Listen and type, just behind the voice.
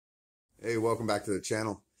Hey, welcome back to the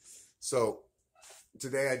channel. So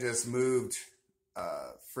today I just moved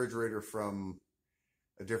refrigerator from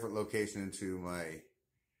a different location into my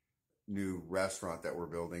new restaurant that we're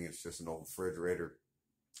building. It's just an old refrigerator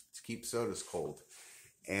to keep sodas cold.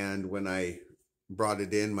 And when I brought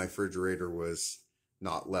it in, my refrigerator was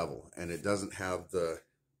not level, and it doesn't have the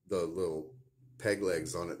little peg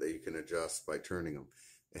legs on it that you can adjust by turning them.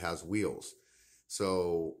 It has wheels.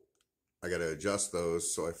 So I got to adjust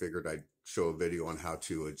those. So I figured I'd show a video on how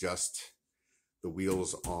to adjust the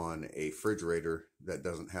wheels on a refrigerator that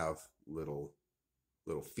doesn't have little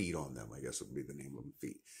feet on them. I guess would be the name of them,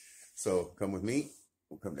 feet. So come with me.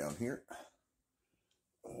 We'll come down here.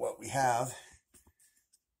 What we have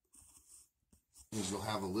is you'll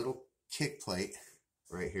have a little kick plate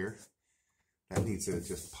right here that needs to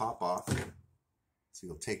just pop off. So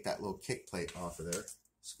you'll take that little kick plate off of there,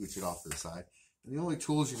 scooch it off to the side. And the only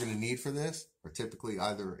tools you're going to need for this are typically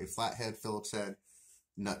either a flathead, Phillips head,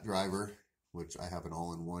 nut driver, which I have an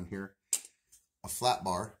all-in-one here, a flat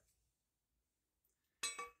bar,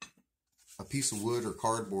 a piece of wood or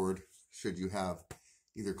cardboard, should you have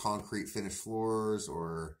either concrete finished floors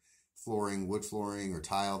or flooring, wood flooring, or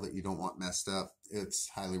tile that you don't want messed up. It's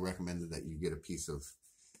highly recommended that you get a piece of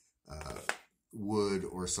wood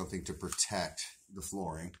or something to protect the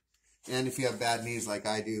flooring. And if you have bad knees like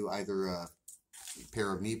I do, either a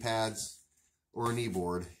pair of knee pads or a knee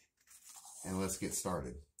board, and let's get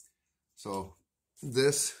started. So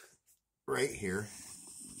this right here,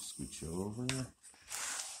 scooch over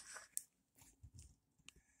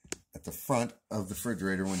at the front of the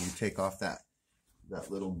refrigerator. When you take off that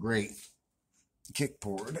little grate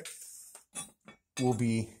kickboard, will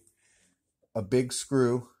be a big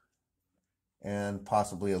screw and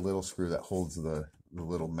possibly a little screw that holds the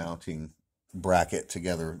little mounting bracket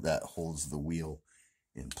together that holds the wheel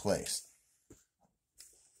in place.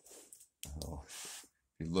 So if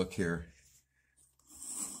you look here,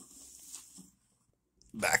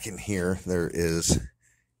 back in here, there is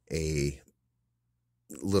a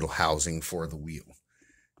little housing for the wheel.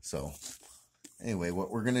 So anyway,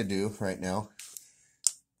 what we're going to do right now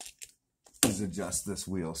is adjust this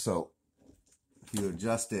wheel. So if you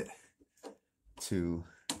adjust it to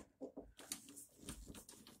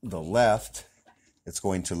the left, it's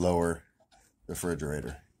going to lower the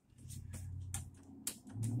refrigerator.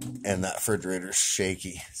 And that refrigerator's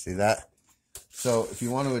shaky. See that? So if you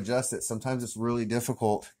want to adjust it, sometimes it's really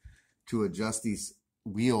difficult to adjust these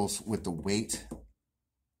wheels with the weight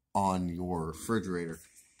on your refrigerator.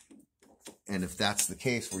 And if that's the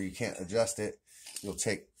case where you can't adjust it, you'll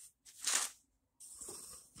take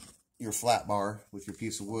your flat bar with your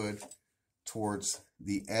piece of wood towards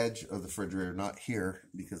the edge of the refrigerator, not here,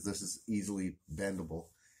 because this is easily bendable.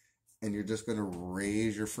 And you're just going to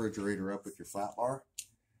raise your refrigerator up with your flat bar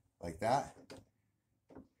like that.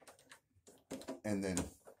 And then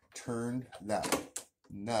turn that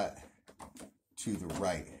nut to the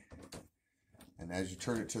right. And as you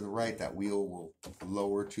turn it to the right, that wheel will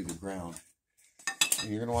lower to the ground. And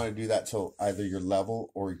you're going to want to do that till either you're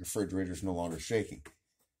level or your refrigerator is no longer shaking.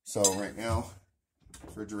 So right now,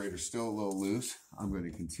 refrigerator's still a little loose. I'm going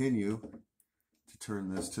to continue to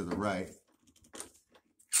turn this to the right.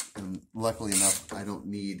 And luckily enough, I don't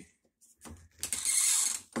need,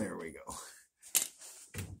 there we go.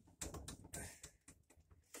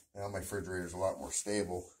 Now my refrigerator's a lot more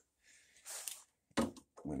stable. I'm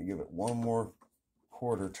going to give it one more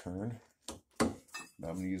quarter turn. Now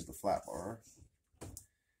I'm going to use the flat bar.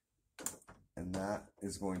 And that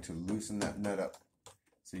is going to loosen that nut up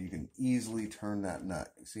so you can easily turn that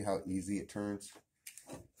nut. You see how easy it turns?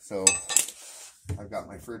 So I've got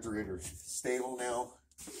my refrigerator stable now.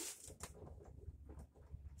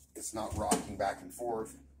 It's not rocking back and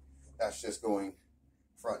forth. That's just going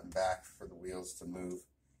front and back for the wheels to move.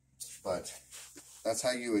 But that's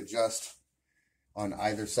how you adjust on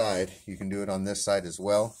either side. You can do it on this side as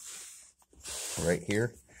well. Right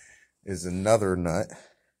here is another nut.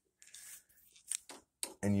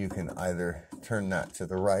 And you can either turn that to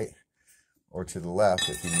the right or to the left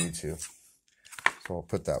if you need to. So I'll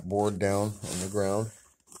put that board down on the ground.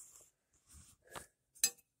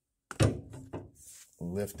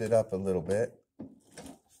 Lift it up a little bit.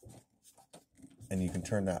 And you can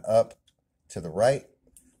turn that up to the right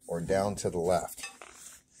or down to the left.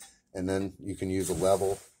 And then you can use a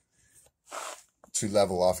level to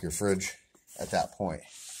level off your fridge at that point.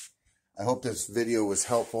 I hope this video was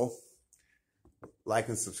helpful. Like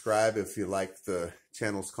and subscribe if you like the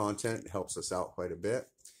channel's content. It helps us out quite a bit.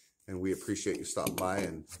 And we appreciate you stopping by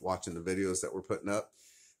and watching the videos that we're putting up.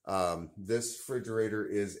 This refrigerator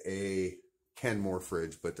is a Kenmore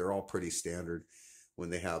fridge, but they're all pretty standard. when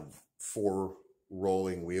they have 4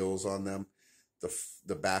 rolling wheels on them.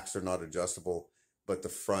 The backs are not adjustable, but the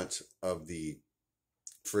front of the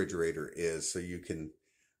refrigerator is, so you can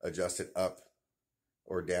adjust it up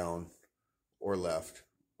or down or left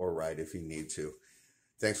or right if you need to.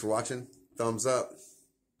 Thanks for watching. Thumbs up.